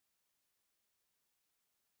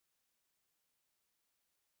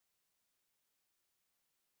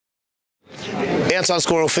Anton,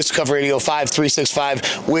 Skoro, Fisticuff Radio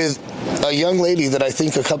 5365 with a young lady that I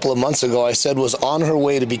think a couple of months ago I said was on her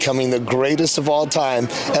way to becoming the greatest of all time,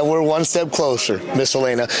 and we're one step closer, Miss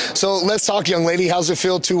Helena. So let's talk, young lady. How's it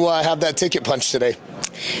feel to have that ticket punch today?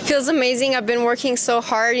 Feels amazing. I've been working so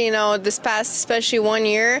hard, this past, especially 1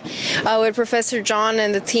 year, with Professor John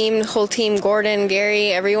and the team, the whole team, Gordon,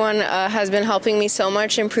 Gary, everyone has been helping me so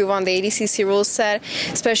much improve on the ADCC rule set,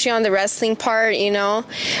 especially on the wrestling part,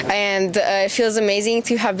 and it feels amazing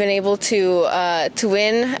to have been able to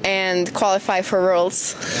win and qualify for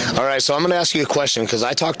Worlds. All right, so I'm going to ask you a question because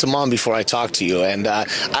I talked to Mom before I talked to you, and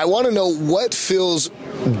I want to know what feels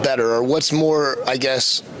better, or what's more, I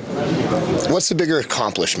guess, what's the bigger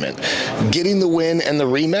accomplishment? Getting the win and the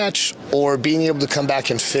rematch, or being able to come back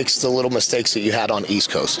and fix the little mistakes that you had on East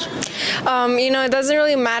Coast? It doesn't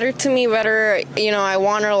really matter to me whether, I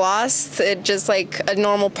won or lost. It's just like a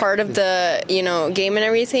normal part of the, game and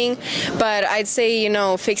everything. But I'd say,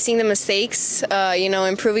 fixing the mistakes,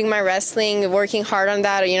 improving my wrestling, working hard on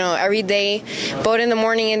that, every day, both in the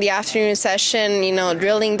morning and the afternoon session,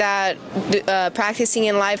 drilling that, practicing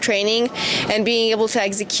in live training, and being able to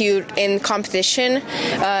execute in competition.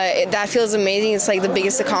 That feels amazing. It's like the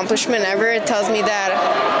biggest accomplishment ever. It tells me that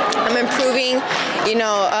I'm improving,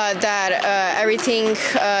 that everything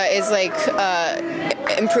is like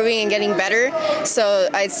improving and getting better. So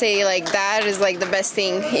I'd say like that is like the best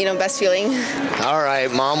thing, best feeling. All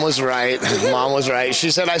right, Mom was right. Mom was right.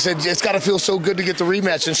 I said, it's got to feel so good to get the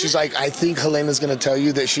rematch. And she's like, I think Helena's going to tell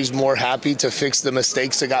you that she's more happy to fix the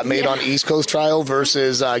mistakes that got made on East Coast Trial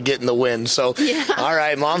versus getting the win. So, all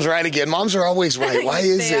right, Mom's right again. Moms are always right. Why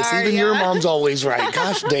is this? Even your mom's always right.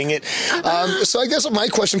 Gosh dang it. So I guess my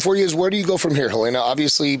question for you is, where do you go from here, Helena?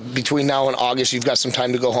 Obviously, between now and August, you've got some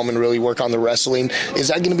time to go home and really work on the wrestling. Is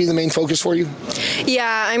that going to be the main focus for you?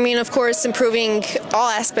 Yeah, I mean, of course, improving all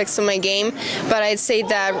aspects of my game, but I'd say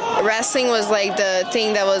that wrestling was like the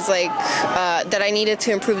thing that was like that I needed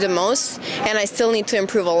to improve the most, and I still need to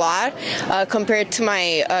improve a lot compared to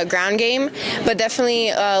my ground game, but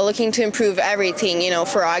definitely looking to improve everything,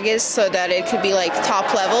 for August, so that it could be like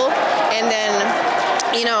top level, and then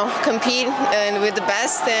compete with the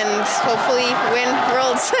best and hopefully win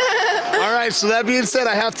Worlds. All right, so that being said,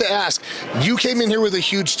 I have to ask, you came in here with a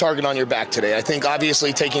huge target on your back today. I think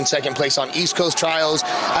obviously taking second place on East Coast Trials.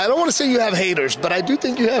 I don't want to say you have haters, but I do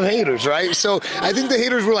think you have haters, right? So I think the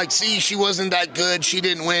haters were like, see, she wasn't that good, she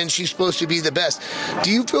didn't win, she's supposed to be the best.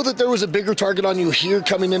 Do you feel that there was a bigger target on you here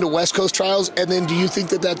coming into West Coast Trials, and then do you think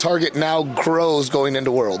that that target now grows going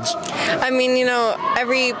into Worlds? I mean,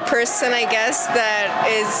 every person, I guess, that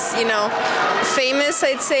is, famous,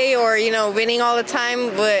 I'd say, or, winning all the time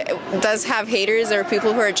does have haters or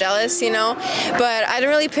people who are jealous, but I don't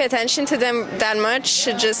really pay attention to them that much,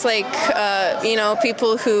 just like,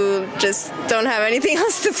 people who just don't have anything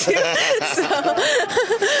else to do.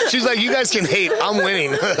 So. She's like, you guys can hate, I'm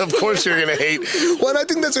winning. Of course you're going to hate. Well, and I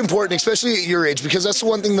think that's important, especially at your age, because that's the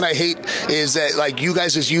one thing that I hate is that, like, you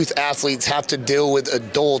guys as youth athletes have to deal with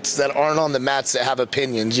adults that aren't on the mats that have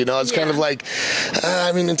opinions, It's kind of like,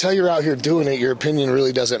 I mean, until you're out here doing it, your opinion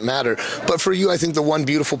really doesn't matter. But for you, I think the one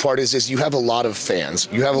beautiful part is you have a lot of fans.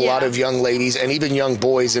 You have a lot of young ladies and even young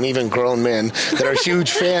boys and even grown men that are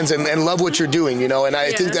huge fans and love what you're doing, And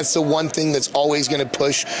I think that's the one thing that's always going to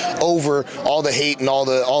push over all the hate and all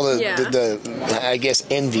the I guess,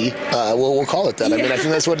 envy. We'll call it that. I mean, I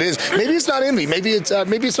think that's what it is. Maybe it's not envy. Maybe it's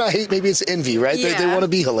not hate. Maybe it's envy, right? They want to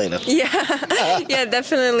be Helena. Yeah, yeah,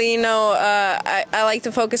 definitely. I like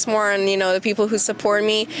to focus more on the people who support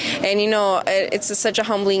me, and it's such a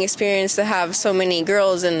humbling experience to have so many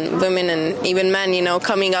girls and women and even men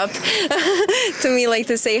coming up to me, like,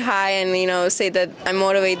 to say hi and say that I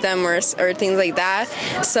motivate them or things like that.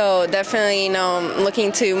 So definitely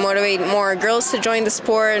looking to motivate more girls to join the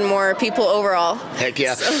sport and more people overall. Heck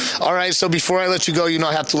yeah. So. All right, so before I let you go,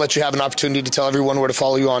 I have to let you have an opportunity to tell everyone where to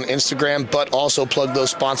follow you on Instagram, but also plug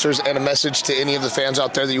those sponsors and a message to any of the fans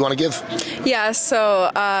out there that you want to give. Yeah,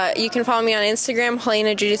 so you can follow me on Instagram,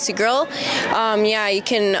 Helena Jiu-Jitsu Girl. You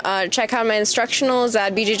can check out my instructionals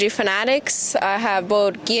at BJJ Fanatics. I have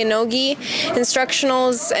both gi and no-gi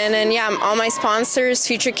instructionals, and then all my sponsors,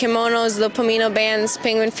 Future Kimonos, the Pomino Bands,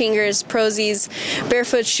 Penguin Fingers, Prozis,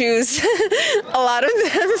 Barefoot Shoes, a lot of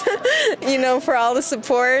them, for all the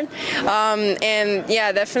support. And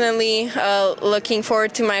definitely looking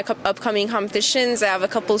forward to my upcoming competitions. I have a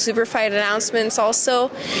couple super fight announcements also,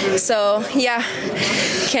 so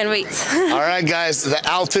can't wait. All right, guys, the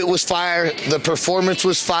outfit was fire, the performance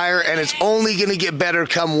was fire, and it's only going to get better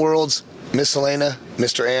come Worlds. Miss Helena,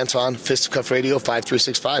 Mr. Anton, Fisticuff Radio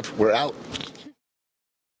 5365. We're out.